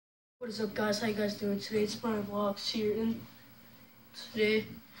What is up, guys? How you guys doing today? It's my vlogs here, and today,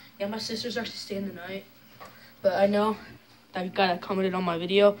 my sister's actually staying the night, but I know that guy that commented on my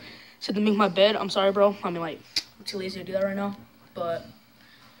video said to make my bed. I'm sorry, bro. I mean, like, I'm too lazy to do that right now, but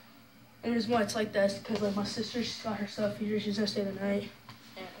the reason why it's like that is because, like, my sister, she's got her stuff here. She's gonna stay the night.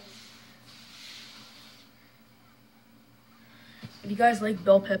 And if you guys like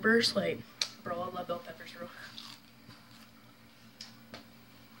bell peppers, like, bro, I love bell peppers, bro.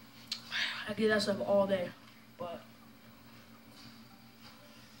 I do that stuff all day, but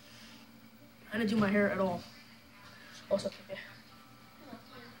I didn't do my hair at all. Also, okay.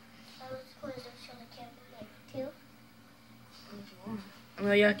 I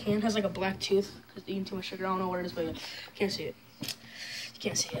mean, yeah, Cam has like a black tooth because eating too much sugar. I don't know what it is, but yeah, can't see it. You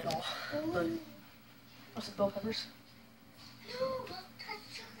can't see it at all. But what's the bell peppers? No, don't touch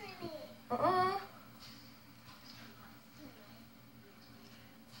sugar.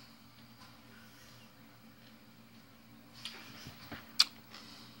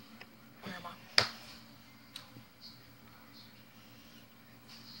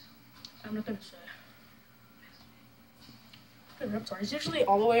 I'm not gonna say. I'm sorry. He's usually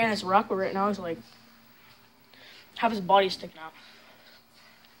all the way in his rock, but right now he's like half his body sticking out.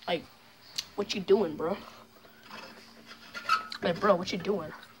 Like, what you doing, bro? Like, bro, what you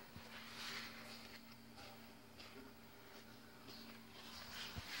doing?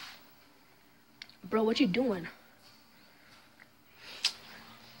 Bro, what you doing?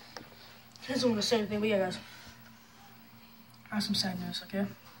 I just want to say anything, but yeah, guys. I have some sad news, okay?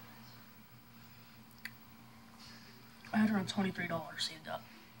 I had around $23 saved up.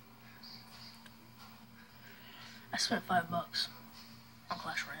 I spent $5 on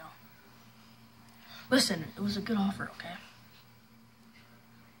Clash Royale. Listen, it was a good offer, okay?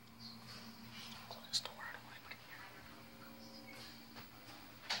 Close this door.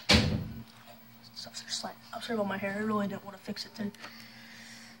 I'm sorry about my hair. I really didn't want to fix it today.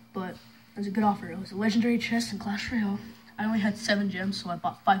 But it was a good offer. It was a legendary chest in Clash Royale. I only had 7 gems, so I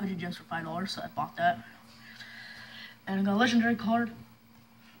bought 500 gems for $5, so I bought that. And I got a legendary card.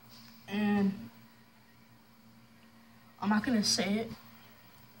 And I'm not gonna say it.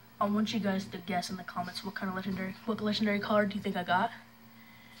 I want you guys to guess in the comments what legendary card do you think I got.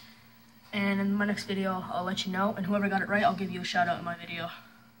 And in my next video, I'll let you know. And whoever got it right, I'll give you a shout out in my video.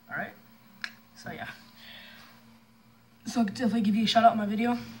 Alright? So yeah. So I'll definitely give you a shout out in my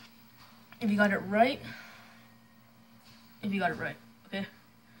video if you got it right. If you got it right, okay?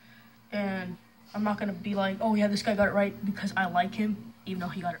 And I'm not gonna be like, oh yeah, this guy got it right because I like him, even though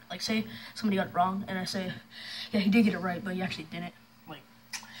he got it. Like, say somebody got it wrong, and I say, yeah, he did get it right, but he actually didn't. Like,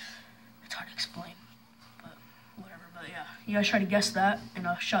 it's hard to explain, but whatever. But yeah, you guys try to guess that, and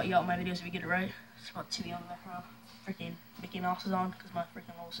I'll shout you out in my videos if you get it right. It's about TV on the background. Freaking Mickey Mouse is on because my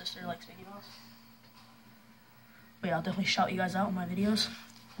freaking little sister likes Mickey Mouse. But yeah, I'll definitely shout you guys out in my videos.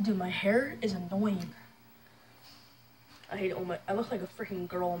 Dude, my hair is annoying. I hate it. I look like a freaking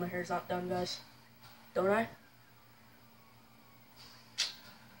girl when my hair's not done, guys. Don't I?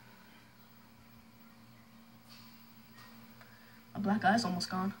 My black eye's almost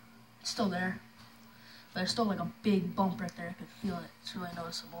gone. It's still there. But there's still like a big bump right there. I can feel it. It's really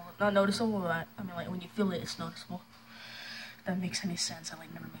noticeable. Not noticeable, but I mean, like, when you feel it, it's noticeable. If that makes any sense. I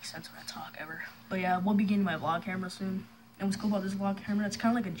like never make sense when I talk ever. But yeah, we'll be getting my vlog camera soon. And what's cool about this vlog camera, it's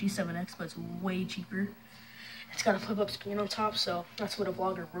kind of like a G7X, but it's way cheaper. It's got a flip-up screen on top, so that's what a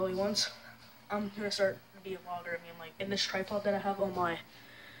vlogger really wants. I'm gonna start to be a vlogger. I mean, like, in this tripod that I have on my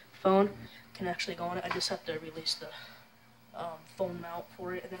phone can actually go on it. I just have to release the phone mount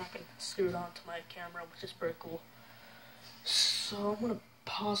for it, and then I can screw it onto my camera, which is pretty cool. So I'm gonna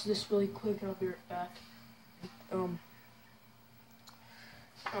pause this really quick, and I'll be right back. I don't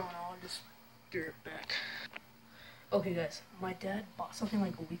know. I'll just be right back. Okay, guys, my dad bought something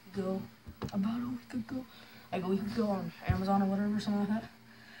like a week ago, like a week ago on Amazon or whatever, something like that.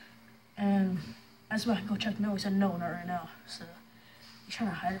 And I just went to go check the mail. He said, no, not right now. So he's trying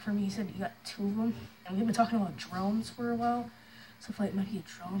to hide it from me. He said he got 2 of them. And we've been talking about drones for a while. So if it might be a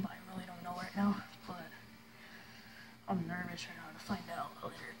drone, but I really don't know right now. But I'm nervous right now to find out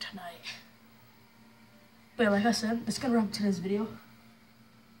later tonight. But yeah, like I said, it's gonna wrap up today's video.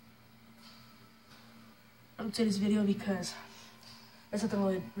 I'm gonna say this video because there's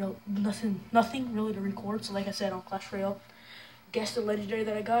nothing really to record. So like I said on Clash Royale, guess the legendary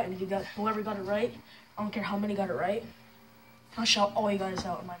that I got, and if you got whoever got it right, I don't care how many got it right, I'll shout all you guys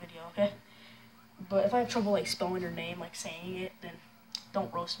out in my video, okay? But if I have trouble like spelling your name, like saying it, then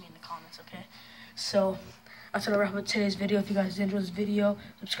don't roast me in the comments, okay? So that's gonna wrap up today's video. If you guys enjoyed this video,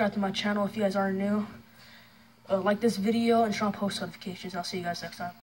 subscribe to my channel if you guys are new. like this video and turn on post notifications. I'll see you guys next time.